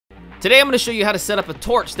Today I'm going to show you how to set up a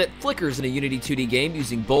torch that flickers in a Unity 2D game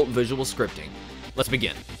using Bolt visual scripting. Let's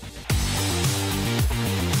begin.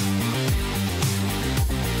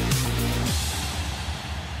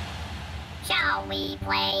 Shall we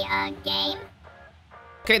play a game?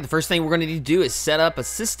 Okay, the first thing we're going to need to do is set up a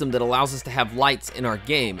system that allows us to have lights in our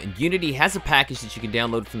game. And Unity has a package that you can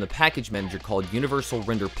download from the package manager called Universal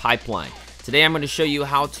Render Pipeline. Today I'm going to show you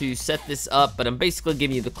how to set this up, but I'm basically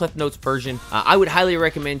giving you the Cliff Notes version. I would highly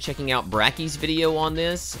recommend checking out Bracky's video on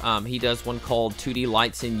this. He does one called 2D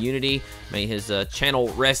Lights in Unity. May his channel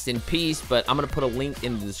rest in peace, but I'm going to put a link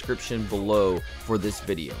in the description below for this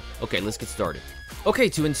video. Okay, let's get started. Okay,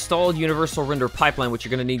 to install Universal Render Pipeline, what you're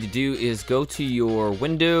going to need to do is go to your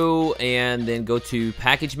window and then go to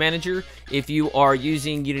Package Manager. If you are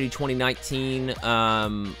using Unity 2019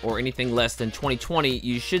 or anything less than 2020,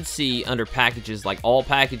 you should see under Packages like All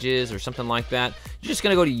Packages or something like that. You're just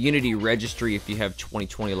going to go to Unity Registry if you have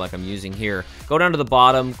 2020 like I'm using here. Go down to the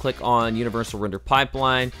bottom, click on Universal Render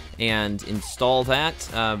Pipeline, and install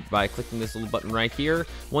that by clicking this little button right here.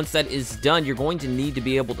 Once that is done, you're going to need to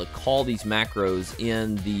be able to call these macros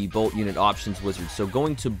in the Bolt Unit Options Wizard. So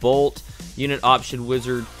going to Bolt Unit Option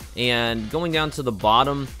Wizard and going down to the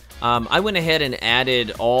bottom, I went ahead and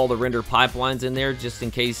added all the render pipelines in there just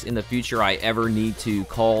in case in the future I ever need to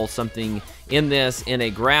call something in this in a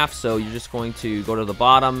graph. So you're just going to go to the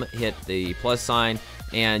bottom, hit the plus sign,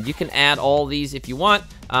 and you can add all these if you want.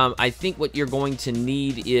 I think what you're going to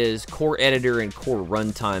need is Core Editor and Core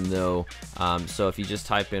Runtime though. So if you just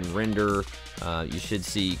type in render, you should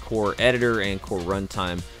see Core Editor and Core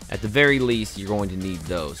Runtime. At the very least, you're going to need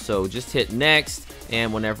those. So just hit next,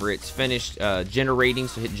 and whenever it's finished generating,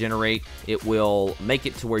 so hit generate, it will make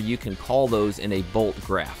it to where you can call those in a Bolt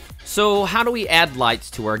graph. So how do we add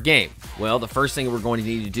lights to our game? Well, the first thing we're going to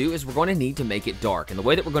need to do is we're going to need to make it dark. And the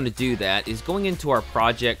way that we're going to do that is going into our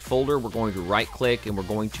project folder, we're going to right click and we're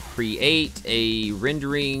going to create a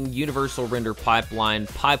rendering Universal Render Pipeline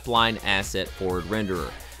asset forward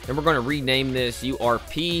renderer. Then we're going to rename this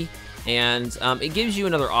URP, and it gives you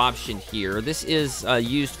another option here. This is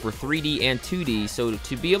used for 3D and 2D, so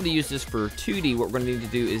to be able to use this for 2D, what we're going to need to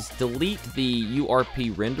do is delete the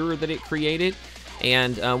URP renderer that it created,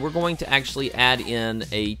 and we're going to actually add in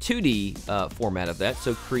a 2D format of that.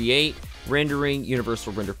 So create rendering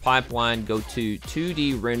Universal Render Pipeline, go to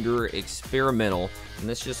 2D renderer experimental, and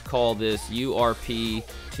let's just call this URP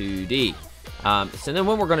 2D. So then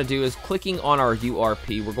what we're going to do is clicking on our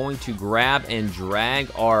URP, we're going to grab and drag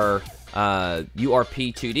our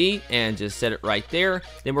URP 2D and just set it right there.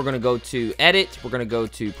 Then we're going to go to Edit, we're going to go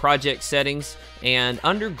to Project Settings, and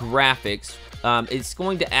under Graphics, it's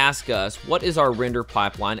going to ask us what is our render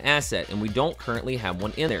pipeline asset, and we don't currently have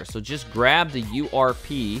one in there. So just grab the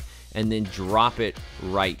URP and then drop it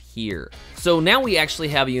right here. So now we actually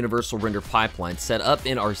have a Universal Render Pipeline set up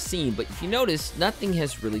in our scene, but if you notice, nothing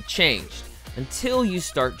has really changed until you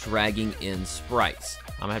start dragging in sprites.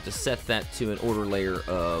 I'm gonna have to set that to an order layer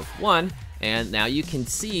of 1, and now you can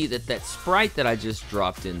see that that sprite that I just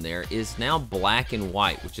dropped in there is now black and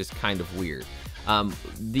white, which is kind of weird.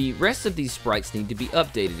 The rest of these sprites need to be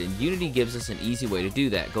updated, and Unity gives us an easy way to do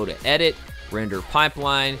that. Go to Edit, Render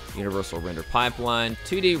Pipeline, Universal Render Pipeline,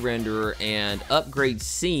 2D Renderer, and upgrade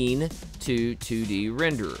Scene to 2D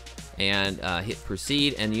Renderer, and hit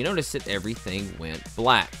Proceed, and you notice that everything went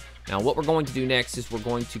black. Now what we're going to do next is we're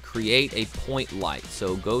going to create a point light.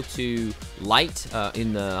 So go to light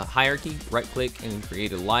in the hierarchy, right click and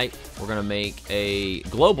create a light. We're going to make a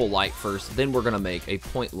global light first, then we're going to make a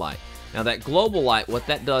point light. Now that global light, what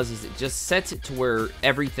that does is it just sets it to where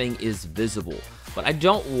everything is visible. But I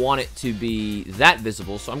don't want it to be that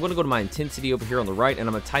visible, so I'm going to go to my intensity over here on the right, and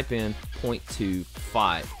I'm going to type in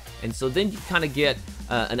 0.25. And so then you kind of get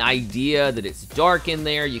an idea that it's dark in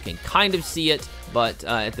there. You can kind of see it, but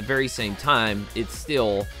at the very same time, it's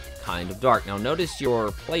still kind of dark. Now notice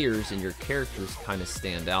your players and your characters kind of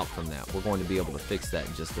stand out from that. We're going to be able to fix that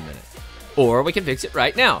in just a minute. Or we can fix it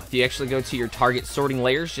right now. If you actually go to your target sorting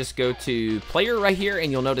layers, just go to player right here, and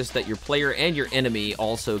you'll notice that your player and your enemy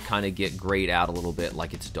also kind of get grayed out a little bit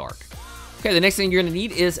like it's dark. Okay, the next thing you're going to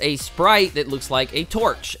need is a sprite that looks like a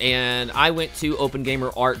torch, and I went to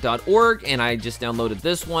opengamerart.org and I just downloaded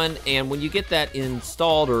this one, and when you get that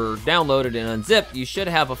installed or downloaded and unzipped, you should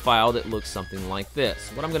have a file that looks something like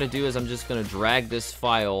this. What I'm going to do is I'm just going to drag this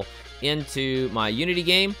file into my Unity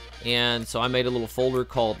game, And so I made a little folder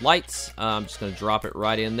called lights. I'm just going to drop it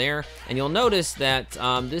right in there, and you'll notice that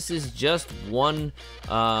this is just one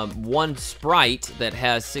sprite that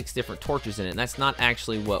has 6 different torches in it, and that's not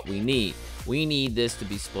actually what we need. We need this to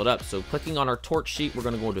be split up. So clicking on our torch sheet, we're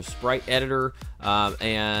going to go to Sprite Editor,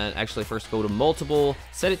 and actually first go to multiple,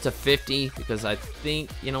 set it to 50, because I think,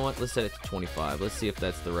 you know what, let's set it to 25. Let's see if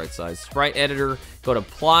that's the right size. Sprite Editor, go to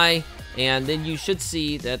Apply, and then you should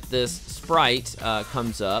see that this sprite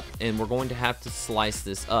comes up, and we're going to have to slice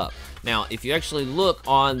this up. Now, if you actually look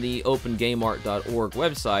on the opengameart.org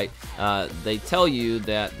website, they tell you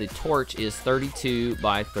that the torch is 32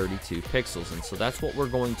 by 32 pixels, and so that's what we're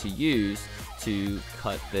going to use to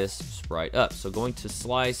cut this sprite up. So going to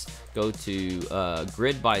slice, go to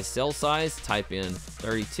grid by cell size, type in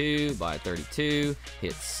 32 by 32,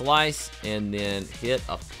 hit slice, and then hit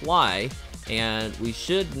apply, and we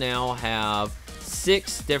should now have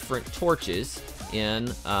 6 different torches in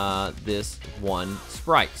this one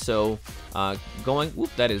sprite. So whoop,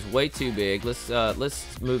 that is way too big. Let's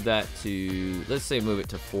move that to, let's say move it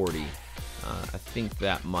to 40. I think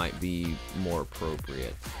that might be more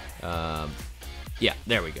appropriate. Yeah,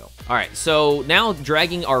 there we go. All right, so now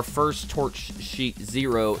dragging our first torch sheet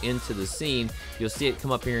 0 into the scene, you'll see it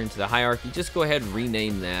come up here into the hierarchy. Just go ahead and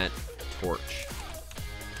rename that torch.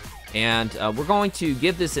 And we're going to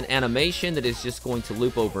give this an animation that is just going to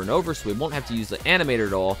loop over and over, so we won't have to use the animator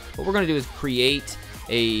at all. What we're going to do is create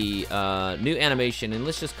a new animation, and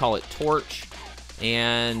let's just call it torch.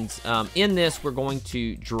 And in this, we're going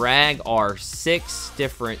to drag our 6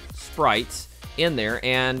 different sprites in there,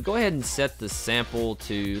 and go ahead and set the sample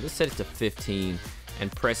to, let's set it to 15,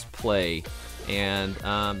 and press play. And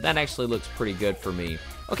that actually looks pretty good for me.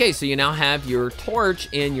 Okay, so you now have your torch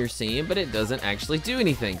in your scene, but it doesn't actually do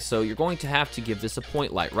anything. So you're going to have to give this a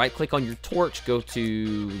point light. Right click on your torch, go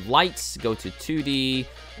to lights, go to 2D,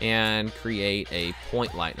 and create a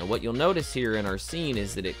point light. Now what you'll notice here in our scene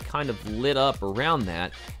is that it kind of lit up around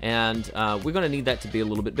that, and we're going to need that to be a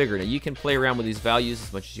little bit bigger. Now you can play around with these values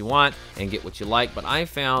as much as you want and get what you like, but I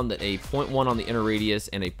found that a 0.1 on the inner radius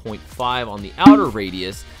and a 0.5 on the outer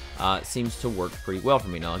radius seems to work pretty well for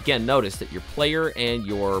me. Now again, notice that your player and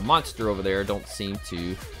your monster over there don't seem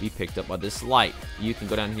to be picked up by this light. You can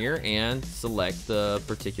go down here and select the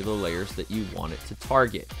particular layers that you want it to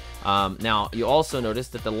target. Now you also notice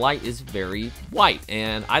that the light is very white,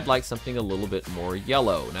 and I'd like something a little bit more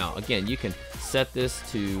yellow. Now again, you can set this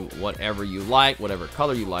to whatever you like, whatever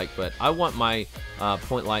color you like, but I want my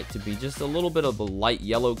point light to be just a little bit of a light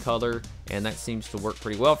yellow color, and that seems to work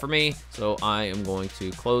pretty well for me, so I am going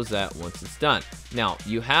to close that once it's done. Now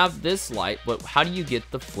you have this light, but how do you get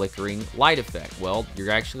the flickering light effect? Well,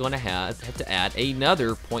 you're actually going to have to add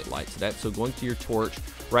another point light to that. So going to your torch,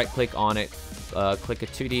 right click on it, click a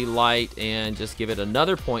 2D light, and just give it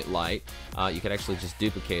another point light. You could actually just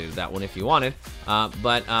duplicate that one if you wanted,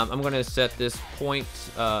 but I'm going to set this point,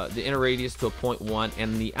 the inner radius to a 0.1,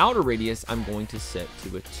 and the outer radius I'm going to set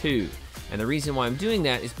to a 2. And the reason why I'm doing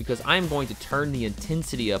that is because I'm going to turn the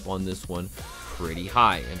intensity up on this one pretty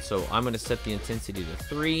high. And so I'm going to set the intensity to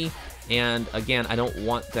 3. And again, I don't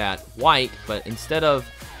want that white, but instead of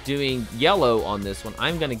doing yellow on this one,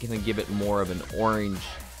 I'm going to give it more of an orange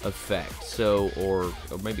effect. So, or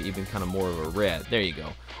maybe even kind of more of a red. There you go.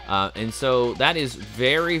 And so that is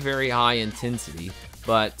very, very high intensity.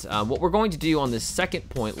 But what we're going to do on this second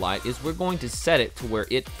point light is we're going to set it to where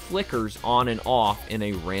it flickers on and off in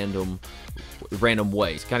a random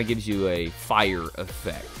way. It kind of gives you a fire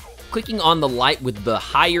effect. Clicking on the light with the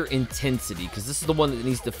higher intensity, because this is the one that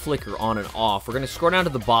needs to flicker on and off, we're going to scroll down to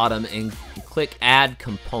the bottom and click Add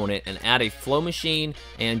Component and add a flow machine,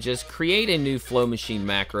 and just create a new flow machine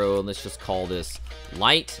macro, and let's just call this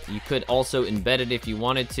light. You could also embed it if you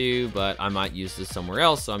wanted to, but I might use this somewhere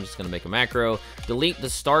else, so I'm just going to make a macro. Delete the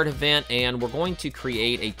start event, and we're going to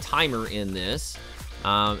create a timer in this.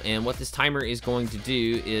 And what this timer is going to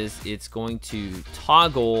do is it's going to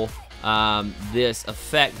toggle this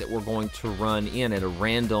effect that we're going to run in at a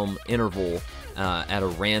random interval at a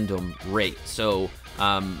random rate. So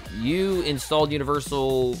you installed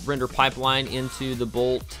Universal Render Pipeline into the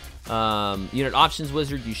Bolt Unit Options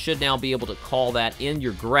Wizard. You should now be able to call that in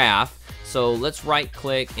your graph. So let's right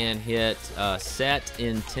click and hit Set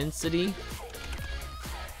Intensity,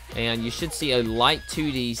 and you should see a Light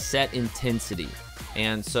 2D Set Intensity.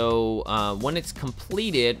 And so when it's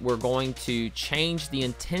completed, we're going to change the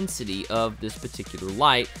intensity of this particular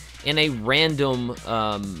light in a random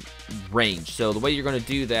range. So the way you're going to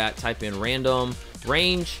do that, type in random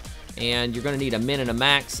range, and you're going to need a min and a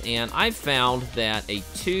max. And I found that a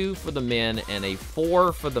 2 for the min and a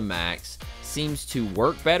 4 for the max seems to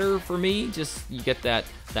work better for me. Just you get that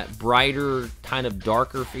brighter, kind of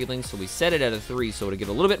darker feeling. So we set it at a 3, so it'll get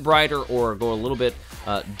a little bit brighter or go a little bit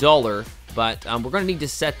duller. But we're going to need to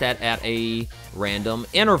set that at a random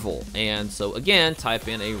interval. And so again, type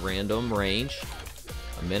in a random range,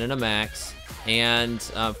 a min and a max. And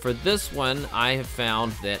for this one, I have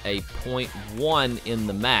found that a 0.1 in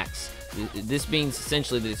the max. This means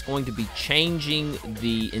essentially that it's going to be changing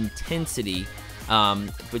the intensity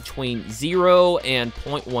between 0 and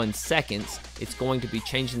 0.1 seconds. It's going to be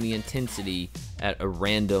changing the intensity at a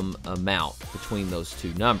random amount between those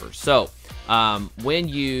two numbers. So when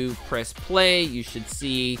you press play, you should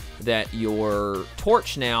see that your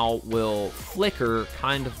torch now will flicker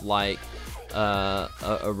kind of like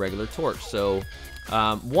a regular torch. So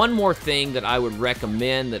one more thing that I would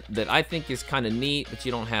recommend that I think is kind of neat, but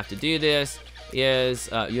you don't have to do this, is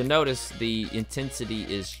you'll notice the intensity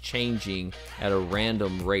is changing at a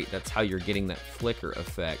random rate. That's how you're getting that flicker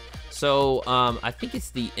effect. So I think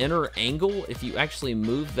it's the inner angle. If you actually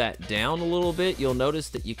move that down a little bit, you'll notice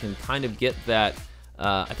that you can kind of get that,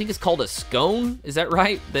 I think it's called a scone, is that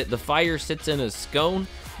right? That the fire sits in a scone,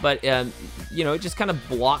 but you know, it just kind of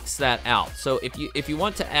blocks that out. So if you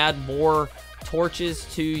want to add more torches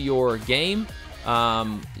to your game,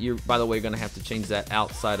 you're, by the way, going to have to change that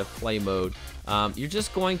outside of play mode. You're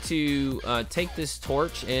just going to take this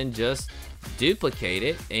torch and just duplicate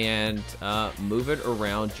it and move it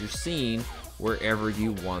around your scene wherever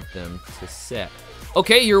you want them to set.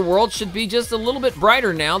 Okay, your world should be just a little bit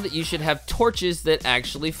brighter now that you should have torches that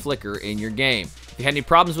actually flicker in your game. If you had any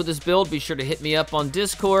problems with this build, be sure to hit me up on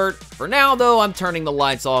Discord. For now, though, I'm turning the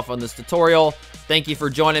lights off on this tutorial. Thank you for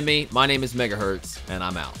joining me. My name is Megahertz, and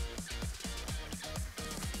I'm out.